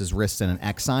 he puts his wrists in an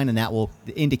X sign, and that will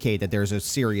indicate that there's a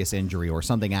serious injury or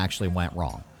something actually went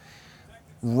wrong.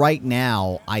 Right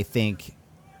now, I think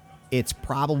it's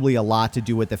probably a lot to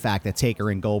do with the fact that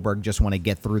Taker and Goldberg just want to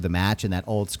get through the match and that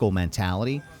old school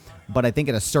mentality. But I think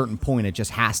at a certain point, it just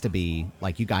has to be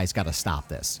you guys got to stop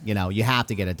this. You have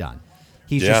to get it done.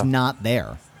 He's just not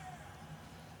there.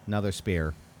 Another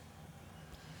spear.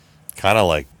 Kind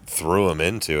of threw him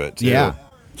into it, too.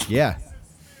 Yeah.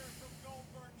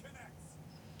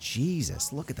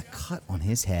 Jesus, look at the cut on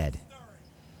his head.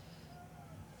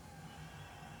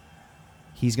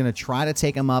 He's going to try to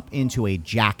take him up into a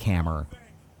jackhammer.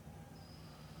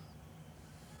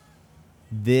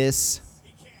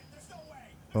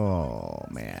 Oh,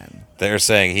 man. They're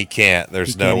saying he can't.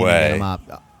 There's no Can't even way. get him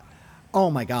up. Oh,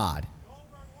 my God.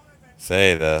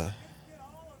 Say the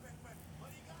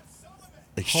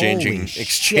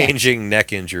exchanging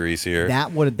neck injuries here.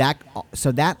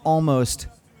 So that almost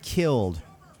killed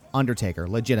Undertaker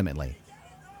legitimately.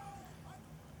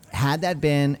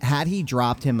 Had he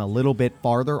dropped him a little bit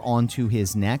farther onto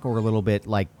his neck or a little bit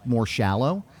more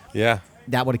shallow,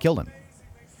 that would have killed him.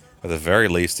 At the very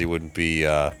least, he wouldn't be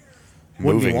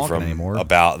moving from anymore.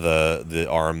 About the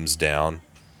arms down.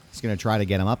 He's going to try to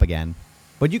get him up again,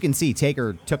 but you can see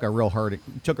Taker took a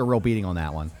real beating on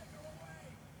that one.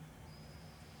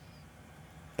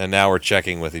 And now we're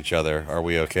checking with each other. Are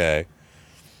we okay?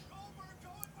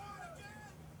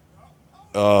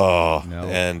 Oh, no.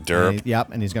 And derp.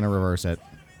 And he's going to reverse it.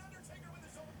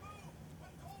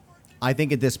 I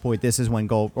think at this point, this is when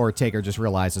Taker just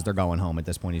realizes they're going home. At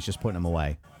this point, he's just putting him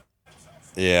away.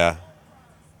 Yeah.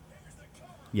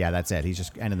 Yeah, that's it. He's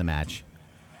just ending the match.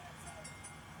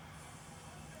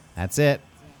 That's it.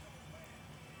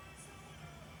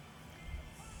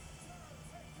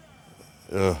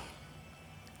 Ugh.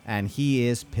 And he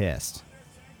is pissed.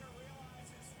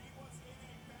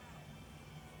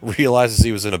 Realizes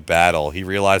he was in a battle. He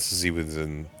realizes he was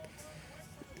in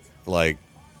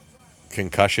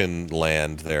concussion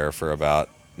land there for about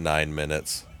 9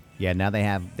 minutes. Yeah, now they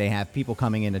have people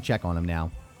coming in to check on him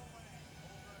now.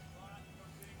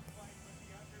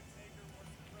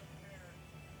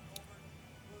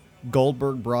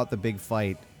 Goldberg brought the big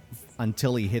fight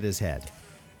until he hit his head.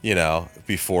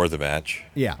 Before the match.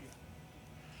 Yeah.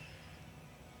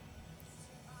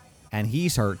 And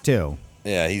he's hurt too.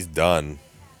 Yeah, he's done.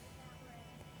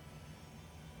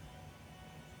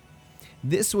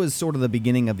 This was sort of the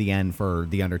beginning of the end for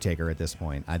The Undertaker at this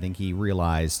point. I think he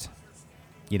realized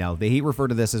He referred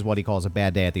to this as what he calls a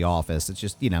bad day at the office. It's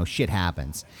just, shit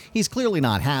happens. He's clearly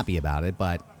not happy about it,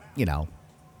 but,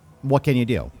 what can you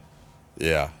do?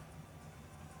 Yeah.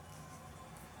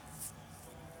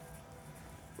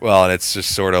 Well, and it's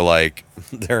just sort of like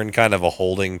they're in kind of a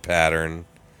holding pattern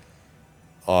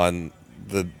in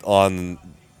the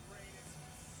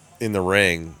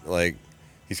ring. Like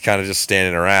he's kind of just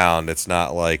standing around. It's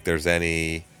not like there's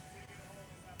anything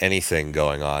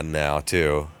going on now,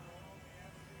 too.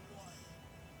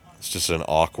 It's just an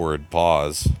awkward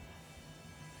pause.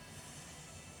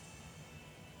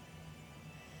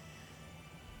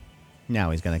 Now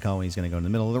he's going to go in the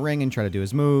middle of the ring and try to do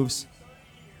his moves.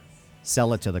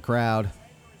 Sell it to the crowd.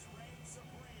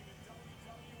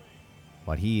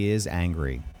 But he is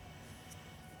angry.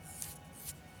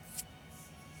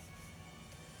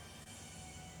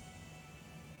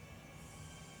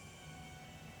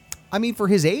 I mean, for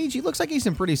his age, he looks like he's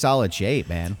in pretty solid shape,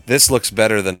 man. This looks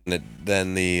better than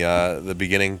the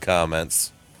beginning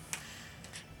comments.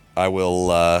 I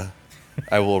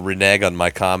will renege on my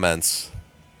comments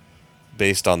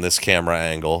based on this camera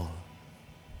angle.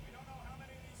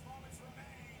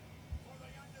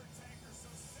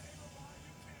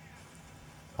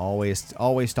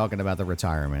 Always talking about the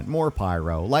retirement. More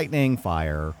pyro, lightning,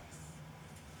 fire.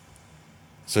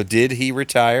 So did he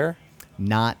retire?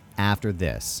 Not after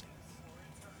this.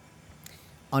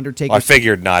 Undertaker. I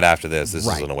figured not after this. This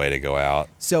Right. isn't a way to go out.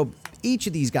 So each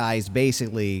of these guys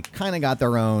basically kind of got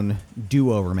their own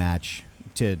do-over match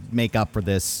to make up for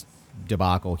this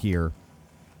debacle here.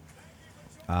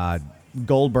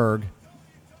 Goldberg.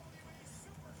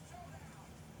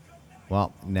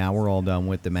 Well, now we're all done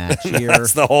with the match here.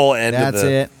 That's the whole end of That's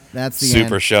the it. That's the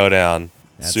Super end. Showdown.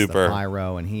 That's Super. the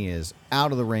pyro, and he is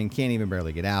out of the ring, can't even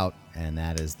barely get out, and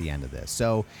that is the end of this.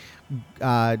 So,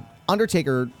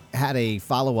 Undertaker had a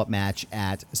follow-up match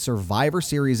at Survivor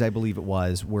Series, I believe it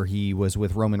was, where he was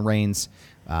with Roman Reigns,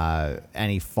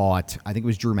 and he fought, I think it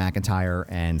was Drew McIntyre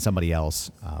and somebody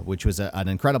else, which was an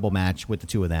incredible match with the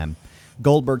two of them.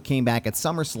 Goldberg came back at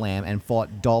SummerSlam and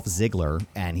fought Dolph Ziggler,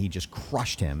 and he just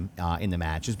crushed him in the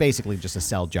match. It was basically just a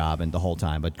sell job and the whole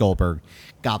time, but Goldberg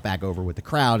got back over with the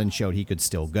crowd and showed he could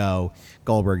still go.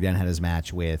 Goldberg then had his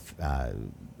match with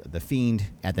The Fiend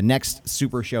at the next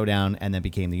Super Showdown and then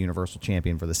became the Universal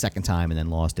Champion for the second time and then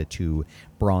lost it to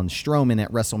Braun Strowman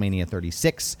at WrestleMania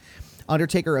 36.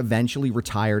 Undertaker eventually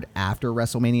retired after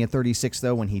WrestleMania 36,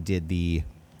 though, when he did the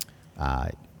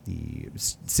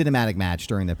cinematic match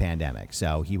during the pandemic,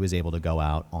 so he was able to go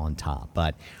out on top.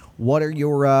 But what are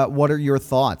your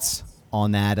thoughts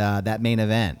on that main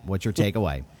event? What's your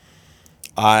takeaway?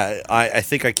 I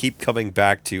think I keep coming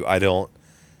back to I don't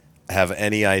have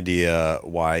any idea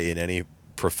why in any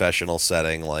professional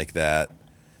setting like that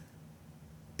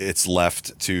it's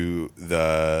left to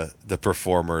the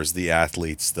performers, the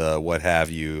athletes, the what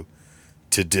have you,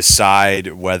 to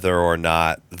decide whether or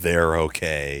not they're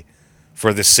okay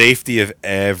for the safety of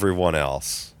everyone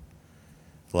else.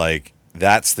 Like,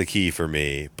 that's the key for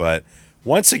me. But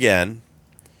once again,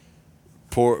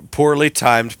 poorly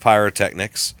timed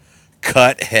pyrotechnics,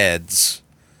 cut heads.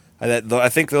 I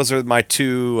think those are my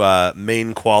two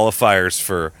main qualifiers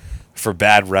for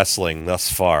bad wrestling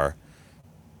thus far.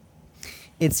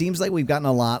 It seems like we've gotten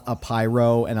a lot of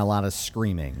pyro and a lot of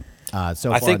screaming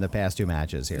so far in the past two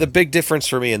matches here. The big difference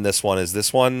for me in this one is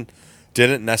this one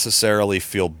didn't necessarily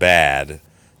feel bad.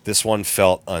 This one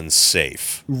felt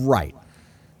unsafe. Right.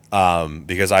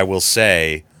 Because I will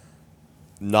say,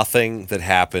 nothing that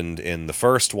happened in the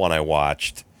first one I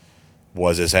watched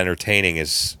was as entertaining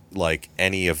as like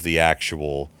any of the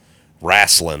actual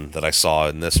Rasslin that I saw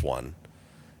in this one.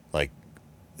 Like,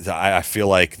 I feel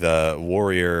like the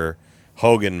Warrior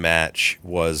Hogan match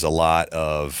was a lot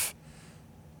of,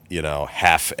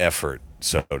 half effort,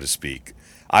 so to speak.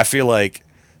 I feel like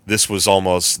this was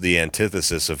almost the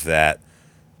antithesis of that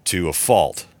to a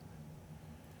fault.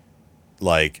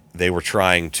 Like, they were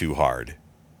trying too hard.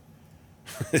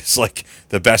 It's like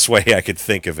the best way I could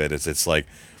think of it is it's like,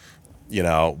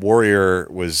 Warrior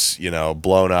was,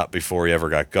 blown up before he ever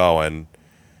got going.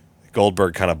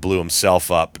 Goldberg kind of blew himself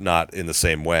up, not in the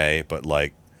same way, but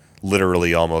like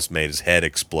literally almost made his head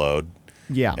explode.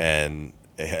 Yeah.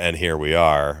 And here we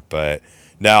are. But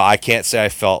no, I can't say I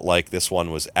felt like this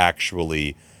one was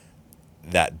actually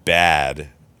that bad.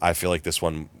 I feel like this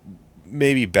one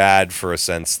may be bad for a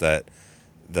sense that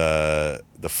the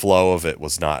flow of it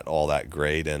was not all that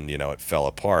great and, it fell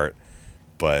apart.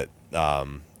 But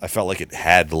I felt like it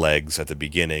had legs at the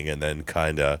beginning and then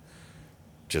kind of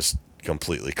just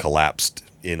completely collapsed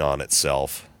in on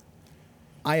itself.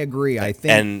 I agree. I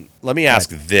think. And let me ask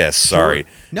this. Sorry.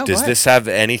 Sure. No, Does go ahead. this have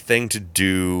anything to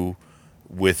do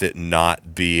with it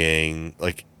not being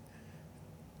like,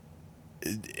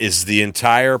 is the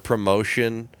entire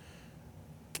promotion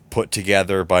put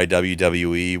together by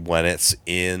WWE when it's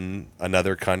in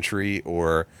another country,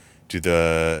 or do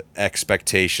the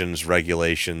expectations,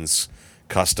 regulations,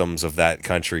 customs of that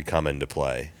country come into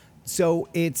play? So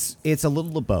it's a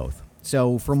little of both.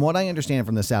 So from what I understand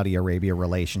from the Saudi Arabia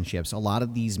relationships, a lot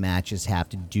of these matches have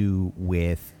to do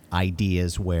with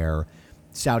ideas where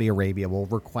Saudi Arabia will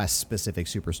request specific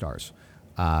superstars.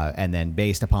 And then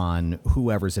based upon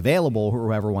whoever's available,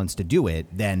 whoever wants to do it,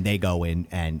 then they go in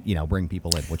and, bring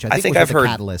people in, which I think was what the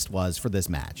catalyst was for this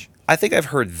match. I think I've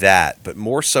heard that, but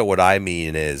more so what I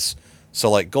mean is,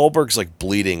 so like Goldberg's like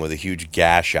bleeding with a huge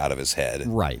gash out of his head.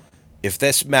 Right. If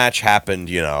this match happened,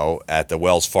 at the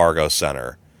Wells Fargo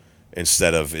Center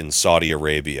instead of in Saudi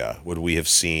Arabia, would we have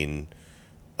seen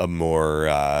a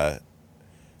more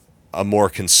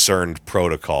concerned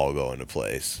protocol go into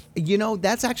place?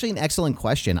 That's actually an excellent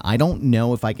question. I don't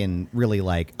know if I can really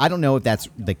I don't know if that's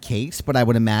the case, but I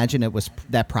would imagine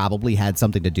that probably had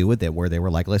something to do with it, where they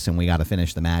were like, listen, we got to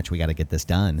finish the match. We got to get this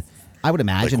done. I would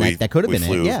imagine that could have been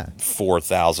it. Yeah.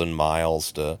 4,000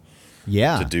 miles to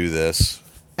do this.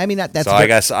 I mean, that's so I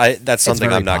guess that's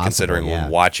something I'm not considering when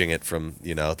watching it from,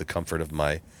 the comfort of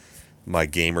my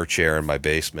gamer chair in my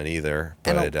basement either.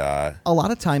 But a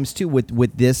lot of times too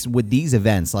with these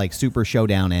events like Super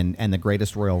Showdown and the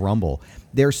Greatest Royal Rumble,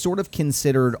 they're sort of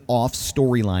considered off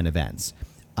storyline events.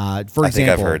 For example, I think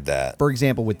I've heard that. For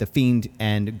example, with The Fiend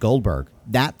and Goldberg,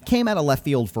 that came out of left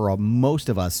field for most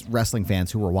of us wrestling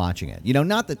fans who were watching it.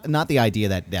 Not the idea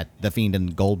that The Fiend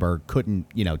and Goldberg couldn't,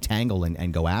 tangle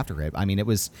and go after it. I mean, it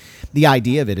was, the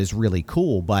idea of it is really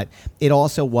cool, but it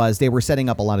also was, they were setting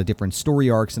up a lot of different story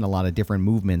arcs and a lot of different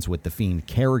movements with The Fiend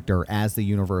character as the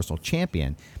Universal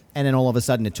Champion. And then all of a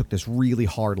sudden it took this really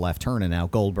hard left turn, and now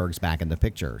Goldberg's back in the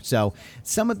picture. So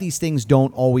some of these things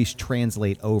don't always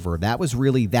translate over. That was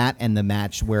really that, and the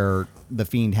match where The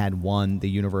Fiend had won the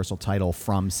Universal title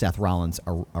from Seth Rollins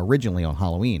originally on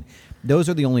Halloween. Those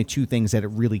are the only two things that it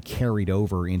really carried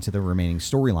over into the remaining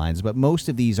storylines. But most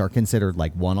of these are considered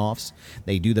like one-offs.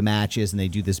 They do the matches and they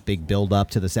do this big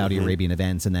build-up to the Saudi Arabian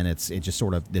events, and then it's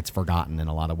it's forgotten in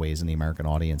a lot of ways in the American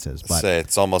audiences. But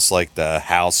it's almost like the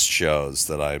house shows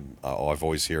that I've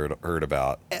always heard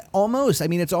about. Almost. I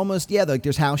mean, it's almost, like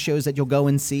there's house shows that you'll go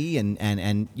and see, and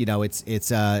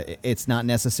it's not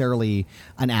necessarily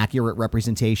an accurate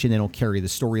representation. It'll carry the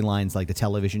storylines like the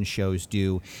television shows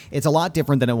do. It's a lot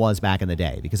different than it was back in the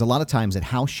day, because a lot of times at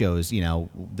house shows,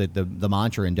 the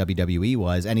mantra in WWE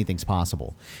was anything's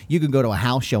possible. You can go to a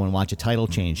house show and watch a title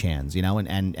change hands,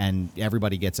 and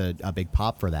everybody gets a big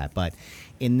pop for that. But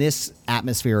in this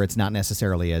atmosphere, it's not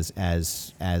necessarily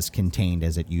as contained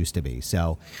as it used to be.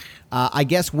 So I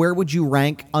guess, where would you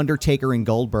rank Undertaker and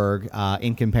Goldberg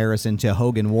in comparison to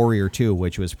Hogan Warrior 2,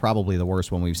 which was probably the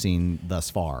worst one we've seen thus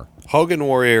far? Hogan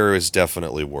Warrior is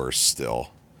definitely worse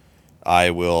still.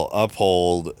 I will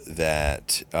uphold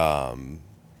that. I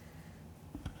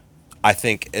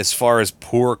think as far as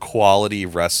poor quality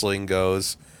wrestling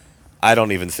goes, I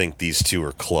don't even think these two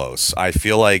are close. I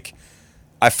feel like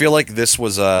this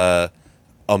was a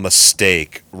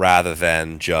mistake rather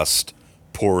than just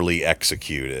poorly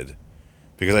executed.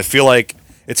 Because I feel like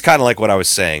it's kind of like what I was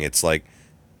saying. It's like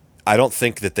I don't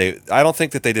think that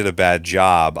they did a bad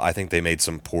job. I think they made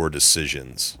some poor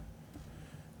decisions.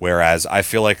 Whereas I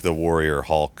feel like the Warrior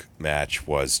Hulk match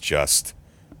was just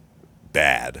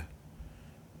bad.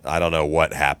 I don't know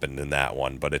what happened in that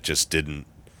one, but it just didn't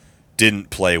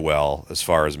play well as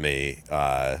far as me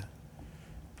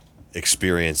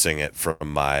experiencing it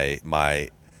from my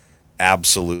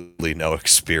absolutely no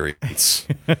experience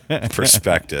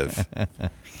perspective.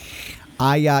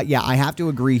 I have to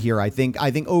agree here. I think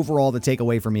overall the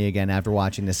takeaway for me again after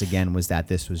watching this again was that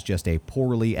this was just a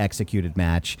poorly executed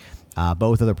match.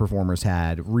 Both of the performers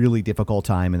had really difficult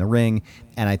time in the ring,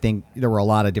 and I think there were a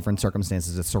lot of different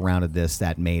circumstances that surrounded this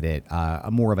that made it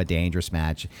more of a dangerous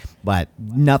match. But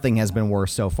nothing has been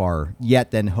worse so far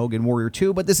yet than Hogan Warrior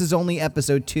 2, but this is only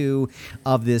episode 2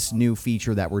 of this new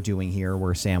feature that we're doing here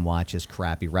where Sam watches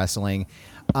crappy wrestling.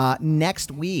 Next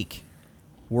week,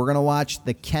 we're going to watch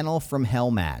the Kennel from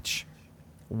Hell match.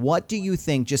 What do you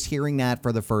think, just hearing that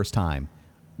for the first time,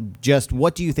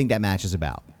 what do you think that match is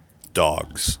about?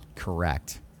 Dogs.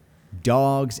 Correct.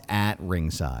 Dogs at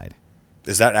ringside.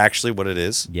 Is that actually what it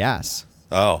is? Yes.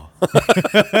 Oh.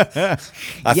 I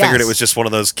figured it was just one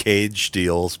of those cage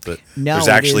deals, but no, there's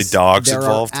actually dogs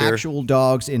involved here. There are actual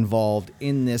dogs involved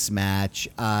in this match.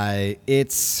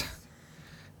 It's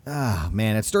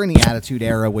during the Attitude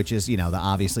Era, which is,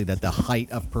 obviously the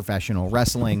height of professional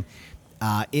wrestling.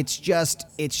 It's just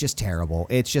terrible.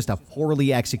 It's just a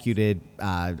poorly executed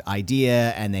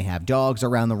idea, and they have dogs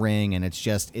around the ring, and it's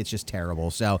just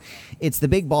terrible. So it's the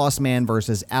Big Boss Man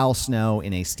versus Al Snow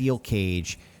in a steel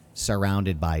cage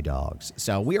surrounded by dogs.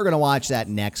 So we are going to watch that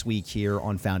next week here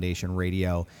on Foundation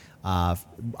Radio. I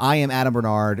am Adam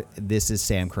Bernard. This is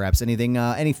Sam Krebs.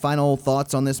 Any final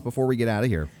thoughts on this before we get out of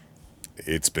here?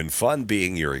 It's been fun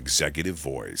being your executive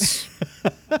voice.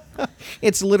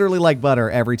 It's literally like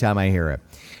butter every time I hear it.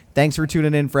 Thanks for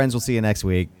tuning in, friends. We'll see you next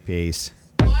week. Peace.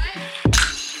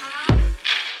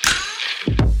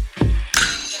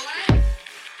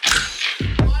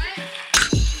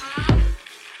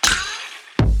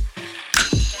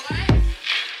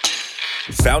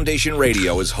 Foundation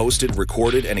Radio is hosted,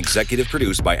 recorded, and executive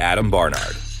produced by Adam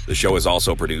Barnard. The show is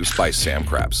also produced by Sam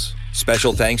Krebs.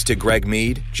 Special thanks to Greg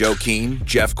Mead, Joe Keane,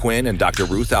 Jeff Quinn, and Dr.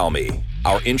 Ruth Almy.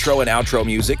 Our intro and outro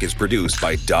music is produced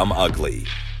by Dumb Ugly.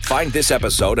 Find this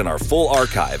episode and our full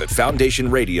archive at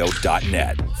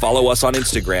foundationradio.net. Follow us on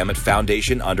Instagram at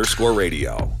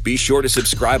foundation_radio. Be sure to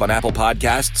subscribe on Apple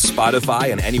Podcasts,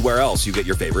 Spotify, and anywhere else you get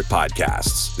your favorite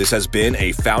podcasts. This has been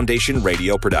a Foundation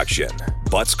Radio production.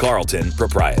 Butts Carlton,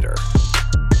 proprietor.